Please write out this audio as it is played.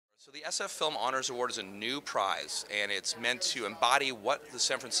So the SF Film Honors Award is a new prize, and it's meant to embody what the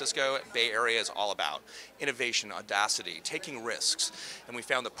San Francisco Bay Area is all about: innovation, audacity, taking risks. And we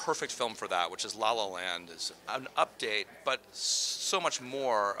found the perfect film for that, which is La La Land. It's an update, but so much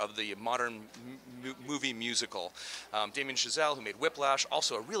more of the modern movie musical. Damien Chazelle, who made Whiplash,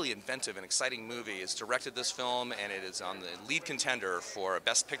 also a really inventive and exciting movie, has directed this film, and it is on the lead contender for a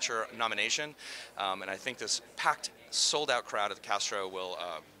Best Picture nomination. And I think this packed, sold-out crowd at the Castro will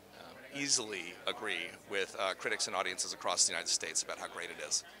easily agree with critics and audiences across the United States about how great it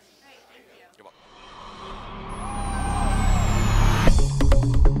is.